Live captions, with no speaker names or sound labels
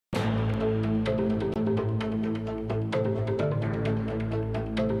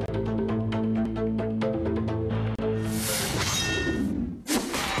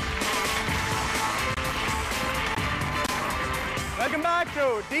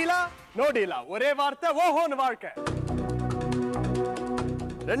Show டீலா no டீலா ஒரே வார்த்தை ஓஹோன்னு வாழ்க்கை.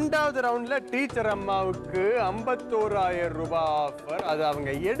 ரெண்டாவது ரவுண்ட்ல டீச்சர் அம்மாவுக்கு 51,000 ரூபாய் ஆஃபர். அது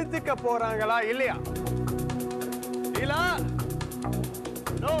அவங்க எடுத்துக்க போறாங்களா இல்லையா? டீலா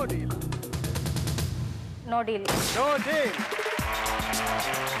no டீலா no deal. No deal.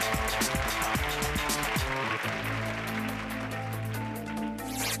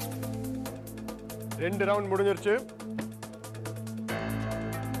 ரெண்டு ரவுண்ட் முடிஞ்சிருச்சு.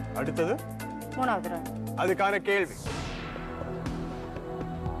 அடுத்தது மூணாவது ரவுண்ட். அதுக்கான கேள்வி.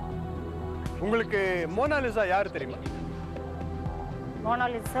 உங்களுக்கு மோனாலிசா யாரு தெரியுமா?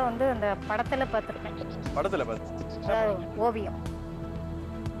 மோனாலிசா வந்து அந்த படத்துல பார்த்திருக்கேன். படத்துல பார்த்து ஓவியம்.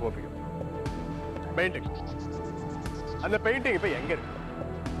 ஓவியம் பெயிண்டிங். அந்த பெயிண்டிங் இப்ப எங்க இருக்கு?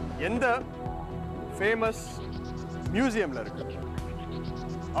 எந்த ஃபேமஸ் மியூசியம்ல இருக்கு?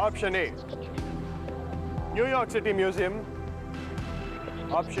 Option A New York city museum.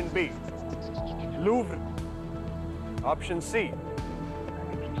 Option B லூவ்ர். Option C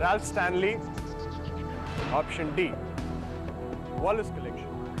Ralph Stanley. Option D Wallace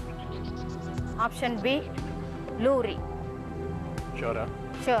collection. Option B Lurie. ஷூரா?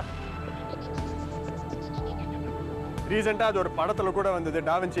 Sure. ரீசெண்டா அது ஒரு படத்துல கூட வந்தது,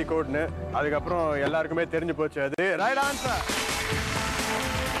 டாவின்சி கோட்னு. அதுக்கப்புறம் எல்லாருக்குமே தெரிஞ்சு போச்சு. அது ரைட் ஆன்சர்.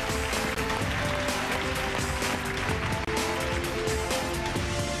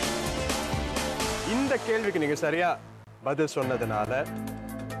 இந்த கேள்விக்கு நீங்க சரியா பதில் சொன்னதுனால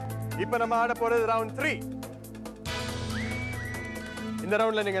இப்ப நம்ம ஆட போறது ரவுண்ட் 3. இந்த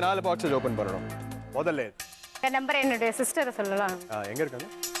ரவுண்ட்ல நீங்க 4 பாக்ஸஸ் ஓபன் பண்ணணும். முதல்ல இந்த நம்பர் என்னுடைய சிஸ்டரை சொல்லலாம். எங்க இருக்காங்க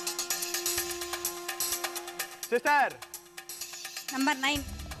சிஸ்டர்? நம்பர் 9.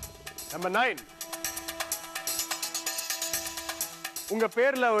 நம்பர் 9. உங்க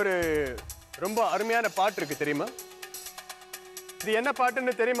பேர்ல ஒரு ரொம்ப அருமையான பாட்டு இருக்கு தெரியுமா? இது என்ன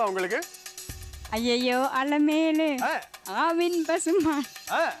பாட்டுன்னு தெரியுமா உங்களுக்கு? ஐயோ அலமேலு ஆவின் பசுமா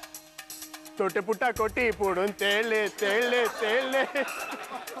தொட்டு புட்டா கொட்டி போடும் தேளு தேளு தேளு.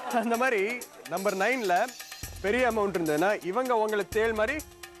 அந்த மாதிரி நம்பர் 9ல பெரிய அமௌண்ட் இருந்ததுன்னா இவங்க உங்களை தேள் மாதிரி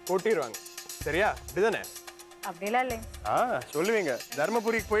கொட்டிடுவாங்க. சரியா? அப்படிதானே? அப்படிலாம் இல்லை. சொல்லுவீங்க.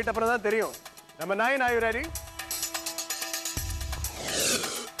 தர்மபுரிக்கு போயிட்ட அப்புறம் தான் தெரியும். Number 9, are you ready?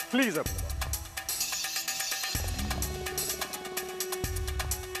 Please open the box.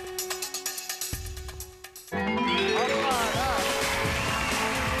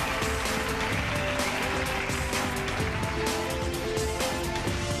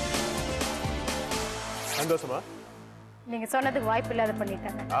 சந்தோஷமா? நீங்க சொன்னதுக்கு வாய்ப்பு இல்லாத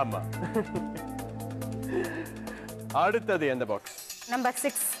பண்ணிட்டாங்க. ஆமா. அடுத்தது எந்த box? Number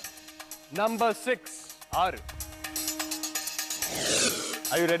 6. Number 6 6.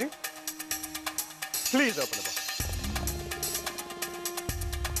 Are you ready? Please open the box.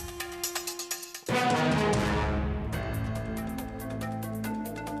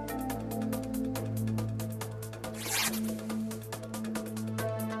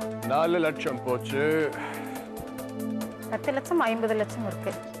 $4 லட்சம் போச்சு. 10 லட்சம் 50 லட்சம்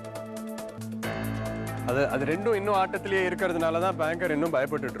இருக்கு. அது ரெண்டும் இன்னும் ஆட்டத்திலேயே இருக்கிறதுனால தான் பேங்கர் இன்னும்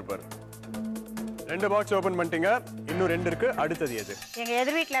பயப்பட்டுட்டு இருப்பாரு. 2 பாக்ஸ் ஓபன் பண்ணிட்டீங்க. இன்னும் 2 இருக்கு. அடுத்தது எது? எங்க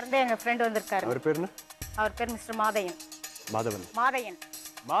எதிர் வீட்ல இருந்து எங்க ஃப்ரெண்ட் வந்திருக்காரு. அவர் பேர் என்ன? அவர் பேர் mister Mathaiyan. Madhavan. Mathaiyan.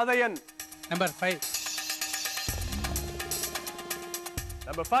 Mathaiyan. Number 5.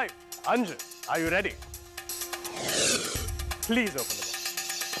 Number 5 5. Are you ready? Please open the box.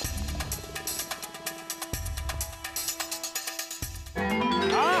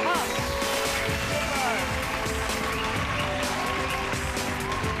 ஆஹா!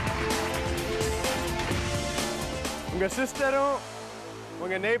 உங்க சிஸ்டரும்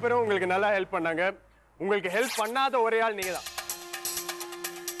உங்க நெய்பரும் உங்களுக்கு நல்லா ஹெல்ப் பண்ணாங்க. உங்களுக்கு ஹெல்ப் பண்ணாத ஒரே ஆள் நீங்க தான்.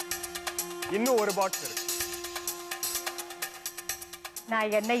 இன்னும் ஒரு பாக்ஸ் இருக்கு.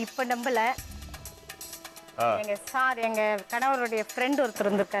 நான் என்ன இப்ப நம்பல. எங்க கணவருடைய ஃப்ரெண்ட் ஒருத்தர்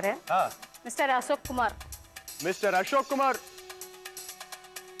இருந்திருக்காரு. Mister Ashok Kumar. Mister Ashok Kumar.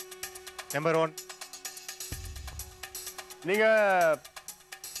 Number 1.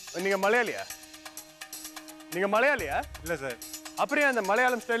 நீங்க மலையாளியா? நீங்க மலையாளியா? இல்ல சார். அப்படியே அந்த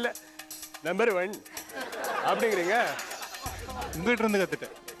மலையாளம் ஸ்டைல்ல நம்பர் 1 அப்படிங்கிறீங்க? உங்ககிட்ட இருந்து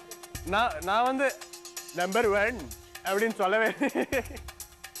கத்துட்டேன். நான் வந்து நம்பர் 1 அப்படின்னு சொல்லவே.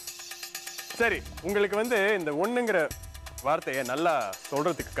 சரி, உங்களுக்கு வந்து இந்த ஒண்ணுங்கிற வார்த்தையை நல்லா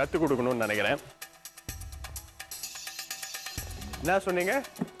சொல்றதுக்கு கத்து கொடுக்கணும்னு நினைக்கிறேன். என்ன சொன்னீங்க?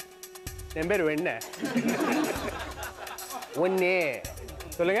 நம்பர் 1 ஒன்னே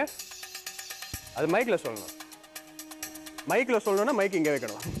சொல்லுங்க. அது மைக்ல சொல்லணும். மைக்ல சொல்லணும்னா மைக் இங்க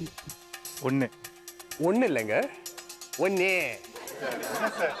வைக்கணும். 1 ஒண்ணு இல்லைங்க, ஒன்னே.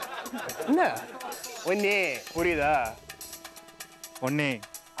 என்ன ஒன்னே புரியுதா? ஒன்னே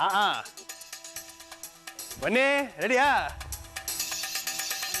ஒன்னே ரெடியா?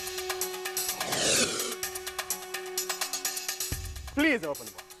 Please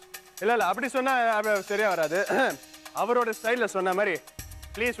open. இல்ல அப்படி சொன்னா சரியா வராது. அவரோட ஸ்டைல்ல சொன்ன மாதிரி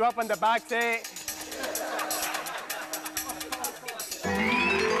ப்ளீஸ் ஓபன் த பாக்ஸ்.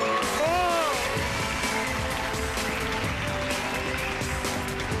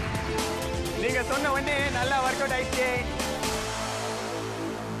 நீங்க சொன்ன உடனே நல்லா ஒர்க் அவுட் ஆயிடுச்சு.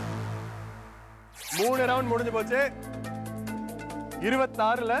 3 ரவுண்ட் முடிஞ்சு போச்சு.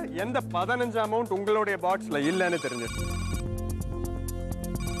 26ல எந்த 15 அமௌண்ட் உங்களுடைய பாக்ஸ்ல இல்லன்னு தெரிஞ்சிருச்சு.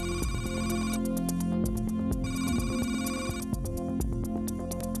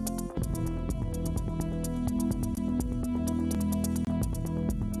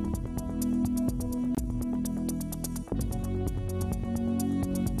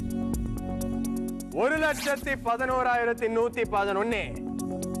 $1,11,111.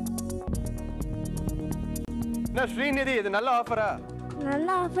 என்ன ஸ்ரீநிதி, இது நல்ல ஆஃபரா? நல்ல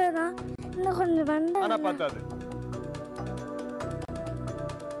ஆஃபர் தான். இன்னும் கொஞ்சம் வந்தா ஆனா பார்த்தாது.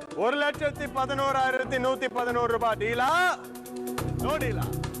 1,11,111 ரூபாய். டீலா? No டீலா?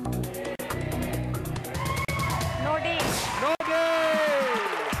 No deal. No deal.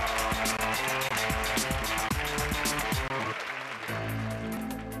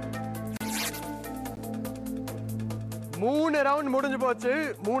 3 round முடிஞ்சு போச்சு.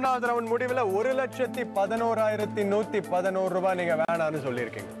 3வது ரவுண்ட் முடிவில் 1,11,111 ரூபாய் நீங்க வேணாம்னு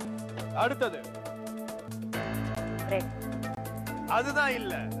சொல்லியிருக்கீங்க. அடுத்தது அதுதான்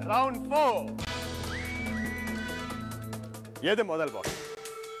இல்ல. ரவுண்ட் 4. எது முதல் பாக்ஸ்?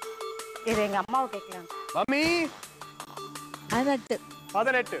 இது எங்க அம்மாவை கேட்கிறாங்க. Mummy 18.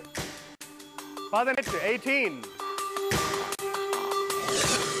 18. 18.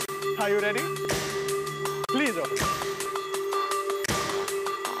 Are you ready? Please open.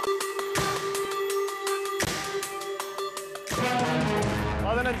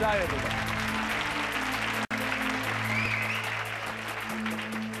 $15,000.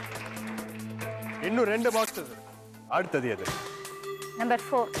 இன்னும் 2 பாக்ஸஸ். அடுத்தது எது? Number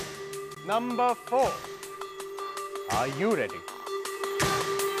 4. Number 4. Are you ready?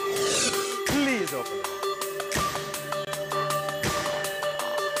 Please open it.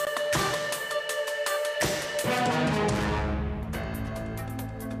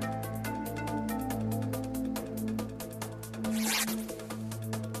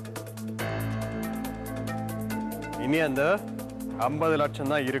 இனி அந்த 50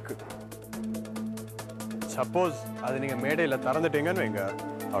 லட்சம் தான் இருக்கு. சப்போஸ் அது நீங்க மேடையில திறந்துட்டீங்கன்னு வைங்க,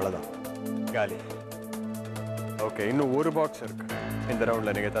 அவ்வளவுதான், காலி. ஓகே, இன்னும் 1 பாக்ஸ் இருக்கு இந்த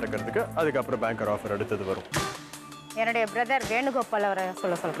ரவுண்ட்ல நீங்க திறக்கிறதுக்கு. அதுக்கப்புறம் பேங்கர் ஆஃபர் அடுத்தது வரும். என்னுடைய பிரதர் வேணுகோபால் அவரை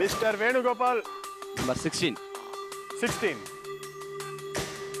சொல்ல. Mister Venugopal. Number 16. 16.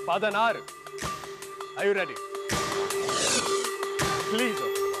 16. Are you ready? Please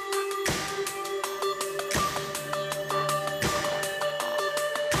open the box.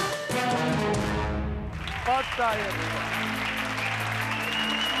 $10,000.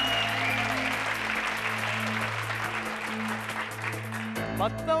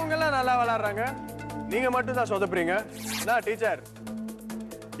 மத்தவங்க எல்லாம் நல்லா விளையாடுறாங்க, நீங்க மட்டும் தான் சொதப்புறீங்க. நான் டீச்சர்.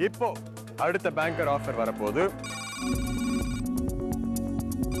 இப்போ அடுத்த பேங்கர் ஆஃபர் வரப்போகுது.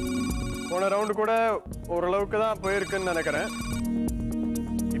 போன ரவுண்டு கூட ஓரளவுக்கு தான் போயிருக்குன்னு நினைக்கிறேன்.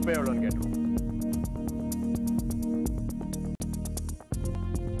 இப்போ எவ்வளோன்னு கேட்டோம்.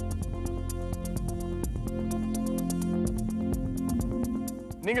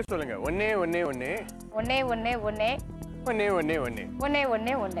 நீங்க சொல்லுங்க. ஒன்னே ஒன்னே ஒன்னே ஒன்னே ஒன்னே ஒன்னே ஒன்னே ஒன்னே ஒன்னே ஒன்னே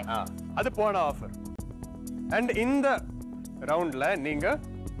ஒன்னே ஒன்னே. அது போன ஆஃபர். அண்ட் இந்த ரவுண்ட்ல நீங்க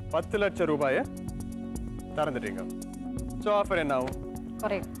 10 லட்சம் ரூபாயை திறந்துட்டீங்க. ஸோ ஆஃபர் என்ன ஆகும்?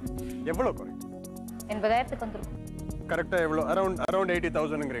 குறையும். எவ்வளோ குறையும்? 80,000க்கு வந்துடும். கரெக்டா எவ்வளோ? அரௌண்ட்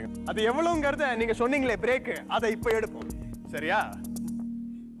 80,000ங்கிறீங்க. அது எவ்வளோங்கிறத நீங்க சொன்னீங்களே பிரேக், அதை இப்போ எடுப்போம். சரியா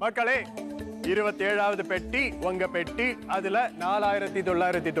மக்களே? 27வது பெட்டி உங்க பெட்டி. அதுல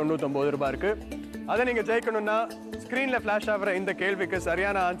 4,999 ரூபாய் இருக்கு. அதை நீங்க ஜெயிக்கணும்னா ஸ்கிரீன்ல ஃபிளாஷ் ஆகிற இந்த கேள்விக்கு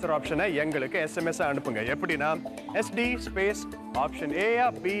சரியான ஆன்சர் ஆப்ஷனை எங்களுக்கு எஸ்எம்எஸ் அனுப்புங்க. எப்படின்னா SD ஸ்பேஸ் ஆப்ஷன் ஏயா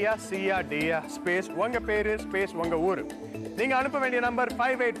பியா சியா டியா ஸ்பேஸ் உங்க பேரு ஸ்பேஸ் உங்க ஊரு. நீங்க அனுப்ப வேண்டிய நம்பர்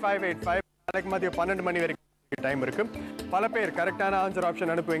 58585. நாளைக்கு மதியம் 12 மணி வரைக்கும் டைம் இருக்கு. பல பேர் கரெக்டான ஆன்சர்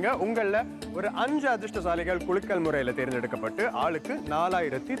ஆப்ஷன் அனுப்புவீங்க. உங்கள ஒரு 5 அதிர்ஷ்டசாலிகள் குலுக்கல் முறையில் தேர்ந்தெடுக்கப்பட்டு ஆளுக்கு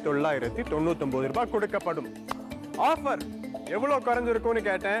 4,999 ரூபாய் கொடுக்கப்படும். ஆஃபர் எவ்வளவு குறைஞ்சிருக்கும்னு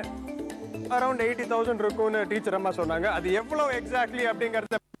கேட்டேன். அரௌண்ட் 80,000 இருக்கும்னு டீச்சர் அம்மா சொன்னாங்க. அது எவ்வளவு எக்ஸாக்ட்லி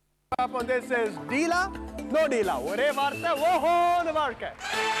அப்படிங்கறத பார்ப்போம். This is Deela நோ டீலா ஒரே வார்த்தை ஓஹோன்னு வாழ்க்கை